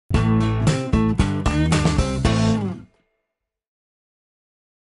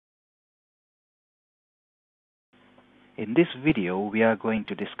In this video, we are going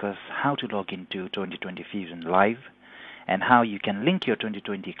to discuss how to log into 2020 Fusion Live and how you can link your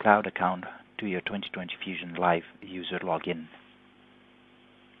 2020 Cloud account to your 2020 Fusion Live user login.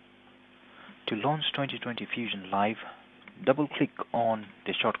 To launch 2020 Fusion Live, double-click on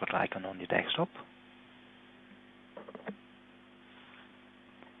the shortcut icon on your desktop.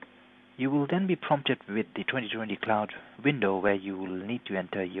 You will then be prompted with the 2020 Cloud window where you will need to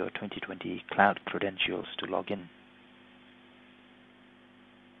enter your 2020 Cloud credentials to log in.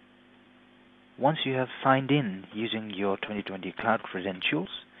 Once you have signed in using your 2020 Cloud credentials,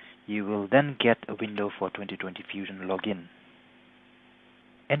 you will then get a window for 2020 Fusion Login.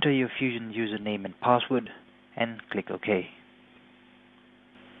 Enter your Fusion username and password and click OK.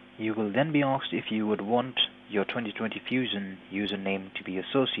 You will then be asked if you would want your 2020 Fusion username to be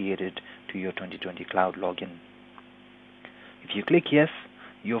associated to your 2020 Cloud login. If you click yes,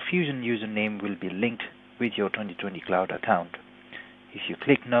 your Fusion username will be linked with your 2020 Cloud account. If you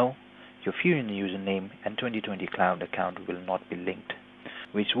click no, your Fusion username and 2020 Cloud account will not be linked,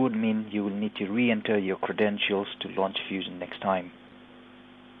 which would mean you will need to re-enter your credentials to launch Fusion next time.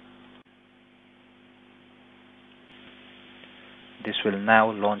 This will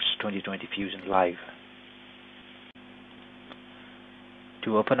now launch 2020 Fusion Live.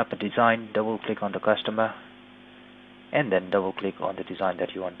 To open up a design, double-click on the customer and then double-click on the design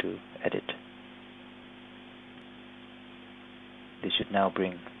that you want to edit. This should now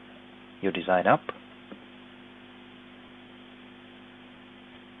bring your design up.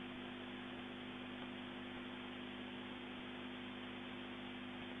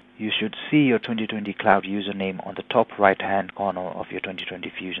 You should see your 2020 Cloud username on the top right-hand corner of your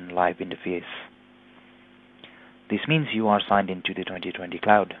 2020 Fusion Live interface. This means you are signed into the 2020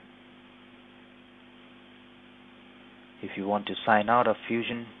 Cloud. If you want to sign out of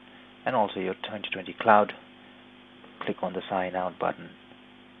Fusion and also your 2020 Cloud, click on the Sign Out button.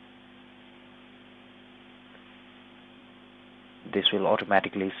 This will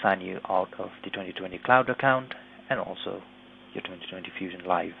automatically sign you out of the 2020 Cloud account and also your 2020 Fusion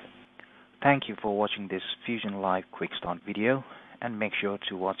Live. Thank you for watching this Fusion Live Quick Start video, and make sure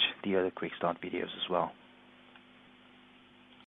to watch the other Quick Start videos as well.